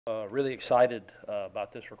Really excited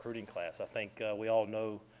about this recruiting class. I think we all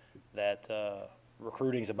know that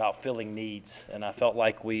recruiting is about filling needs, and I felt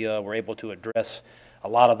like we were able to address a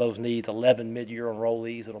lot of those needs. 11 mid-year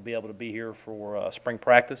enrollees that'll be able to be here for spring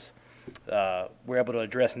practice. We're able to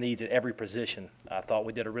address needs at every position. I thought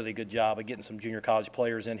we did a really good job of getting some junior college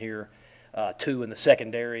players in here, two in the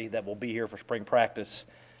secondary that will be here for spring practice.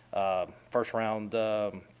 First round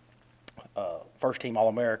first team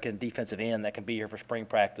All-American defensive end that can be here for spring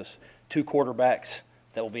practice, two quarterbacks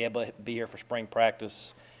that will be able to be here for spring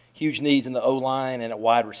practice, huge needs in the O-line and at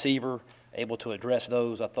wide receiver, able to address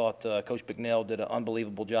those. I thought Coach Bicknell did an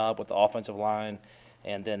unbelievable job with the offensive line,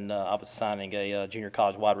 and then I was signing a junior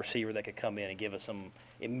college wide receiver that could come in and give us some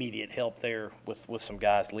immediate help there with some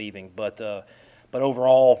guys leaving. But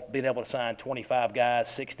overall, being able to sign 25 guys,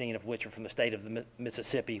 16 of which are from the state of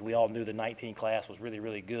Mississippi. We all knew the 19 class was really,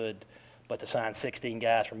 really good, but to sign 16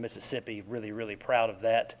 guys from Mississippi, really, really proud of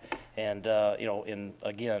that. And,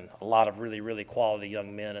 again, a lot of really, really quality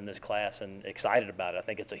young men in this class and excited about it. I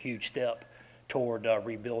think it's a huge step toward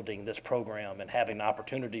rebuilding this program and having the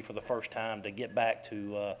opportunity for the first time to get back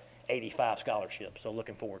to 85 scholarships. So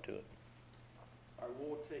looking forward to it. All right,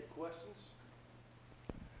 we'll take questions.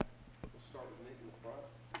 Start with Nick in the front.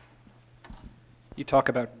 You talk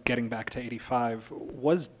about getting back to 85.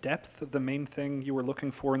 Was depth the main thing you were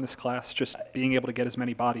looking for in this class, just being able to get as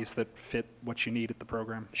many bodies that fit what you need at the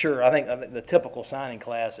program? Sure. I think the typical signing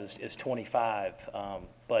class is 25,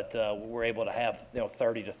 but we're able to have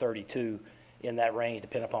 30 to 32 in that range,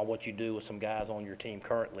 depending upon what you do with some guys on your team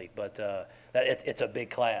currently. But it's a big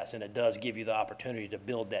class, and it does give you the opportunity to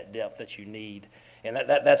build that depth that you need. And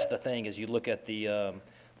that's the thing, as you look at the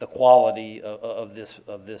quality of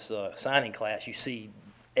this signing class, you see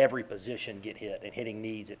every position get hit and hitting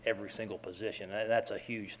needs at every single position. And that's a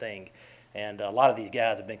huge thing. And a lot of these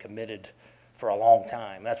guys have been committed for a long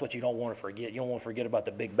time. That's what you don't want to forget. You don't want to forget about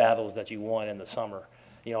the big battles that you won in the summer.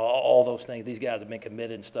 All those things. These guys have been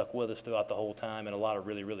committed and stuck with us throughout the whole time, and a lot of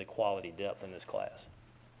really, really quality depth in this class.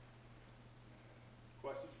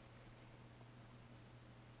 Questions?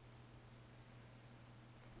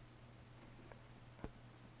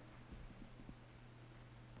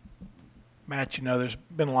 Matt, there's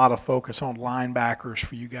been a lot of focus on linebackers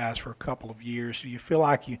for you guys for a couple of years. Do you feel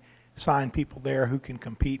like you sign people there who can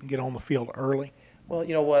compete and get on the field early? Well,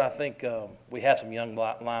 you know what? I think we have some young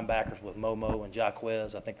linebackers with Momo and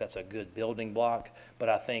Jaquez. I think that's a good building block. But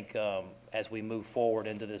I think as we move forward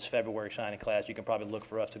into this February signing class, you can probably look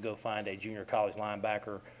for us to go find a junior college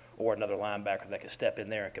linebacker or another linebacker that can step in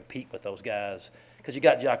there and compete with those guys. Because you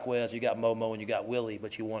got Jaquez, you got Momo, and you got Willie,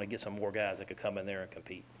 but you want to get some more guys that could come in there and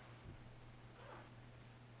compete.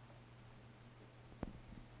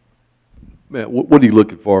 Matt, what are you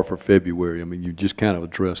looking for February? I mean, you just kind of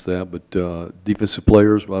addressed that, but defensive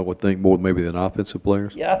players, I would think more maybe than offensive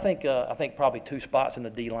players. Yeah, I think probably two spots in the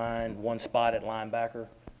D line, one spot at linebacker.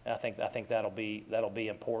 I think that'll be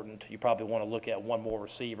important. You probably want to look at one more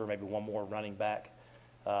receiver, maybe one more running back,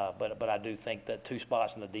 but I do think that two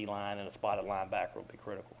spots in the D line and a spot at linebacker will be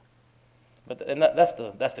critical. That's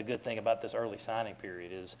the good thing about this early signing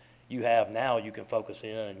period is you can focus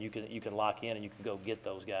in and you can lock in and you can go get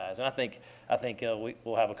those guys. And I think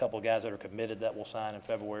we'll have a couple of guys that are committed that will sign in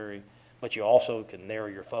February, but you also can narrow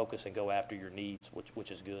your focus and go after your needs, which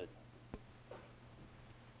is good.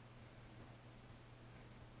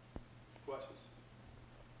 Questions?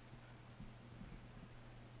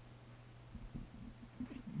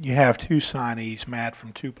 You have two signees, Matt,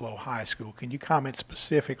 from Tupelo High School. Can you comment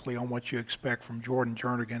specifically on what you expect from Jordan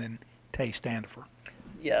Jernigan and Tay Standifer?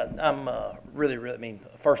 Yeah, I'm really, I mean,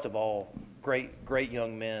 first of all, great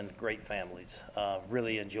young men, great families.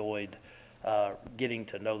 Really enjoyed getting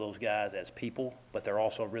to know those guys as people, but they're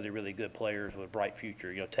also really, really good players with a bright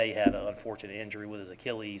future. Tay had an unfortunate injury with his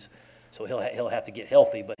Achilles, so he'll have to get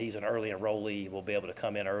healthy, but he's an early enrollee. We'll be able to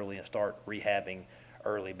come in early and start rehabbing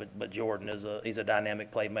early. But Jordan he's a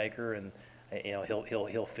dynamic playmaker, and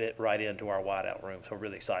he'll fit right into our wideout room. So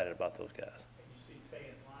really excited about those guys.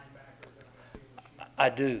 I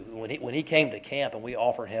do. When he came to camp and we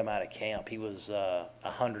offered him out of camp, he was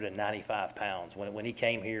 195 pounds. When he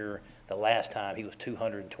came here the last time, he was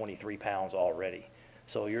 223 pounds already.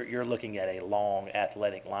 So you're looking at a long,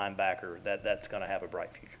 athletic linebacker that's going to have a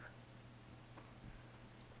bright future.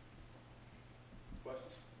 Questions?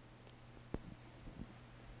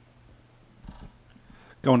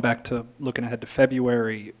 Going back to looking ahead to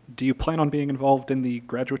February, do you plan on being involved in the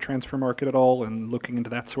graduate transfer market at all and looking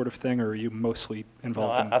into that sort of thing, or are you mostly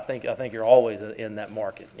involved in? I think you're always in that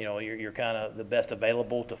market. You're kind of the best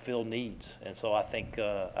available to fill needs, and so I think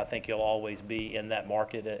you'll always be in that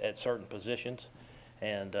market at certain positions.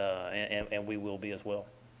 and we will be as well.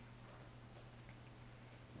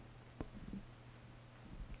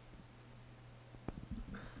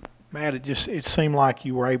 Matt, it seemed like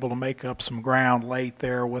you were able to make up some ground late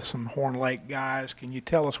there with some Horn Lake guys. Can you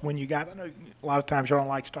tell us when you got, I know a lot of times you don't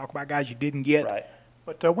like to talk about guys you didn't get, Right.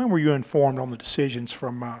 but when were you informed on the decisions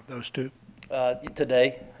from those two?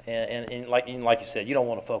 Today, and like you said, you don't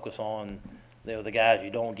want to focus on the guys you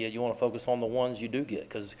don't get. You want to focus on the ones you do get,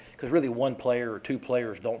 because really one player or two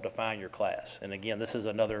players don't define your class. And again, this is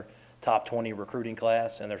another top 20 recruiting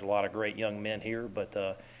class, and there's a lot of great young men here,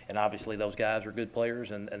 but and obviously those guys are good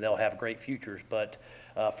players, and they'll have great futures. But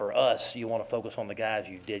for us, you want to focus on the guys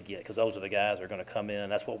you did get, because those are the guys that are going to come in.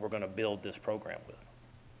 That's what we're going to build this program with.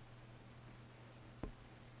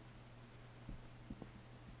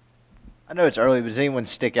 I know it's early, but does anyone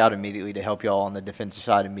stick out immediately to help y'all on the defensive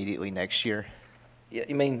side immediately next year? Yeah,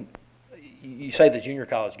 I mean, you say the junior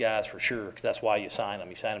college guys for sure, because that's why you sign them.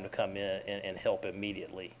 You sign them to come in and help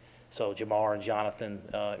immediately. So Jamar and Jonathan,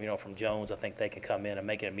 from Jones, I think they can come in and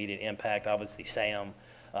make an immediate impact. Obviously, Sam,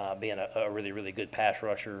 being a really, really good pass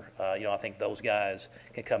rusher, I think those guys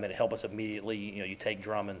can come in and help us immediately. You take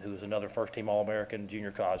Drummond, who's another first-team All-American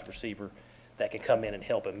junior college receiver, that can come in and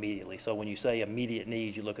help immediately. So when you say immediate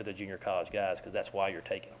needs, you look at the junior college guys, because that's why you're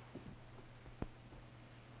taking them.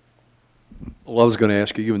 Well, I was going to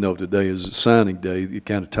ask you, even though today is signing day, it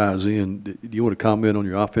kind of ties in. Do you want to comment on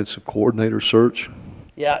your offensive coordinator search?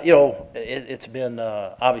 Yeah, it's been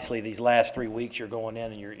obviously these last 3 weeks you're going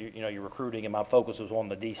in and you're recruiting, and my focus was on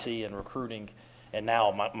the DC and recruiting, and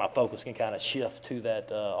now my focus can kind of shift to that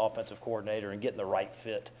offensive coordinator and getting the right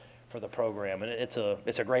fit for the program. And it's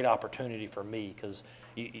a great opportunity for me, because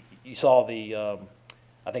you saw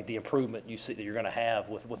I think the improvement you see that you're going to have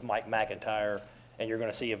with Mike McIntyre, and you're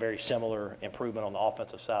going to see a very similar improvement on the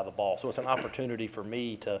offensive side of the ball. So it's an opportunity for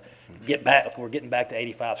me to get back. We're getting back to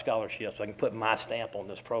 85 scholarships, so I can put my stamp on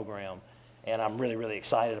this program. And I'm really, really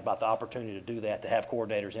excited about the opportunity to do that, to have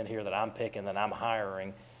coordinators in here that I'm picking, that I'm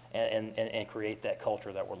hiring, and create that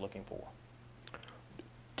culture that we're looking for.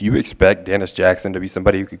 Do you expect Dennis Jackson to be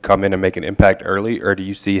somebody who could come in and make an impact early, or do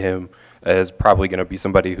you see him as probably going to be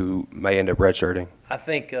somebody who may end up redshirting? I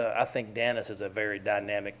think Dennis is a very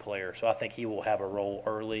dynamic player, so I think he will have a role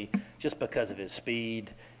early just because of his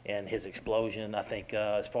speed and his explosion. I think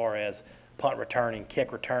as far as punt returning,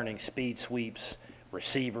 kick returning, speed sweeps,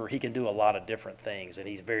 receiver, he can do a lot of different things, and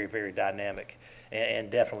he's very, very dynamic,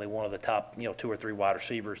 and definitely one of the top 2 or 3 wide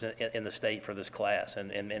receivers in the state for this class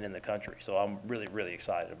and in the country. So I'm really, really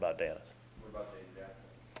excited about Dennis. What about Jaden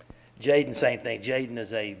Jackson? Jaden, same thing. Jaden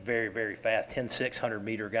is a very, very fast 10-6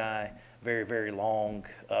 100-meter guy, very, very long,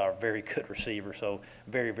 very good receiver, so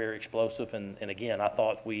very, very explosive. And again, I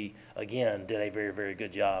thought we, did a very, very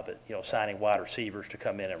good job at, signing wide receivers to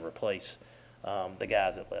come in and replace the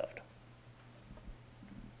guys that left.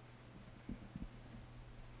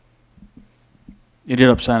 You ended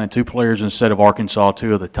up signing 2 players instead of Arkansas,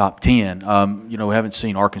 2 of the top 10. We haven't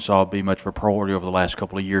seen Arkansas be much of a priority over the last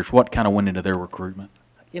couple of years. What kind of went into their recruitment?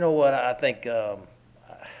 You know what? I think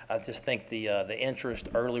I just think the interest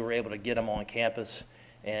early, we're able to get them on campus,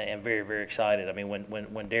 and very, very excited. I mean,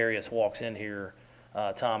 when Darius walks in here,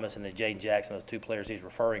 Thomas and then Jaden Jackson, those 2 players he's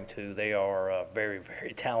referring to, they are very,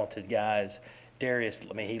 very talented guys. Darius,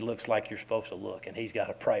 I mean, he looks like you're supposed to look, and he's got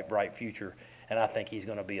a bright, bright future. And I think he's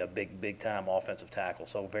going to be a big-time offensive tackle,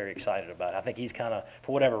 so very excited about it. I think he's kind of,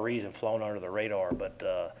 for whatever reason, flown under the radar,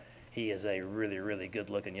 but he is a really, really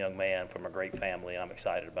good-looking young man from a great family, and I'm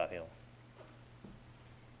excited about him.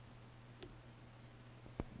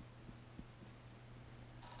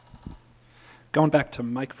 Going back to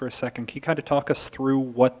Mike for a second, can you kind of talk us through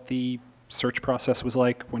what the search process was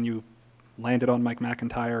like when you landed on Mike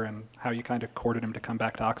McIntyre and how you kind of courted him to come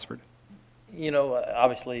back to Oxford?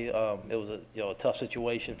 Obviously, it was a tough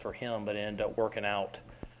situation for him, but it ended up working out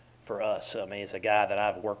for us. I mean, it's a guy that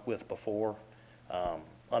I've worked with before,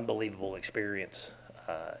 unbelievable experience.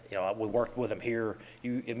 We worked with him here.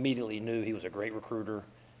 You immediately knew he was a great recruiter,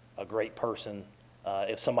 a great person.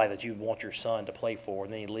 If somebody that you want your son to play for,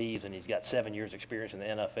 and then he leaves and he's got 7 years experience in the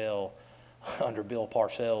NFL under Bill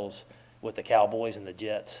Parcells with the Cowboys and the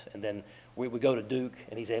Jets. And then we go to Duke,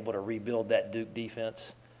 and he's able to rebuild that Duke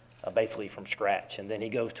defense basically from scratch. And then he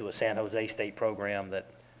goes to a San Jose State program that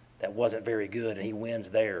wasn't very good, and he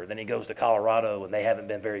wins there. Then he goes to Colorado, and they haven't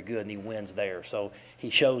been very good, and he wins there. So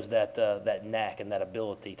he shows that knack and that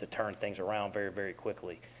ability to turn things around very, very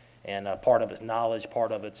quickly. And part of his knowledge,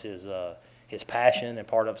 part of it's his passion, and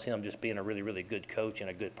part of it's him just being a really, really good coach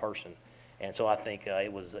and a good person. And so I think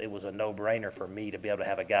it was a no-brainer for me to be able to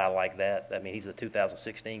have a guy like that. I mean, he's the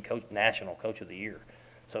 2016 National Coach of the Year.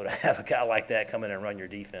 So to have a guy like that come in and run your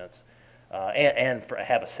defense, have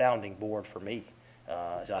a sounding board for me.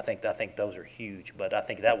 So I think those are huge, but I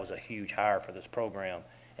think that was a huge hire for this program,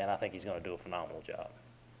 and I think he's going to do a phenomenal job.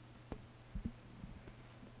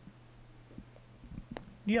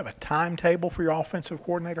 Do you have a timetable for your offensive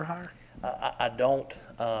coordinator hire? I don't.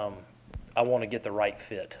 I want to get the right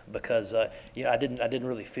fit because I didn't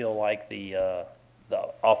really feel like the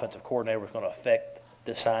offensive coordinator was going to affect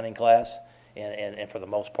this signing class, and for the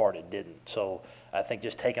most part it didn't. So I think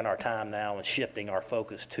just taking our time now and shifting our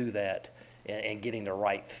focus to that and getting the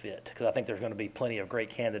right fit, because I think there's going to be plenty of great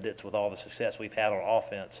candidates with all the success we've had on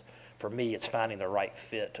offense. For me, it's finding the right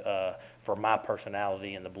fit for my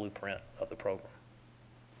personality and the blueprint of the program.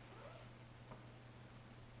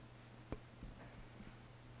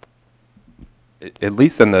 At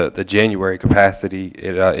least in the January capacity,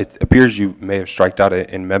 it appears you may have striked out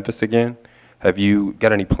in Memphis again. Have you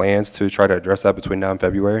got any plans to try to address that between now and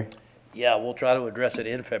February? Yeah, we'll try to address it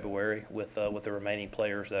in February with the remaining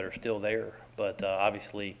players that are still there. But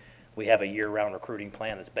obviously, we have a year-round recruiting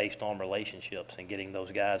plan that's based on relationships and getting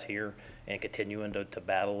those guys here and continuing to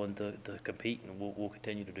battle and to compete, and we'll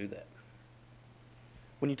continue to do that.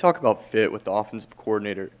 When you talk about fit with the offensive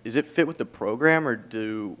coordinator, is it fit with the program, or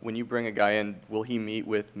when you bring a guy in, will he meet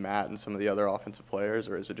with Matt and some of the other offensive players,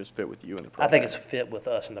 or is it just fit with you and the program? I think it's fit with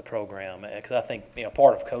us in the program, because I think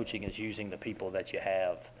part of coaching is using the people that you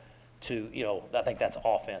have to, I think that's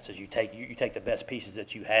offense. Is you take the best pieces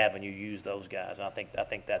that you have and you use those guys. And I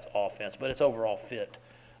think that's offense, but it's overall fit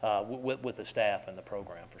with the staff and the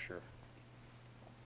program for sure.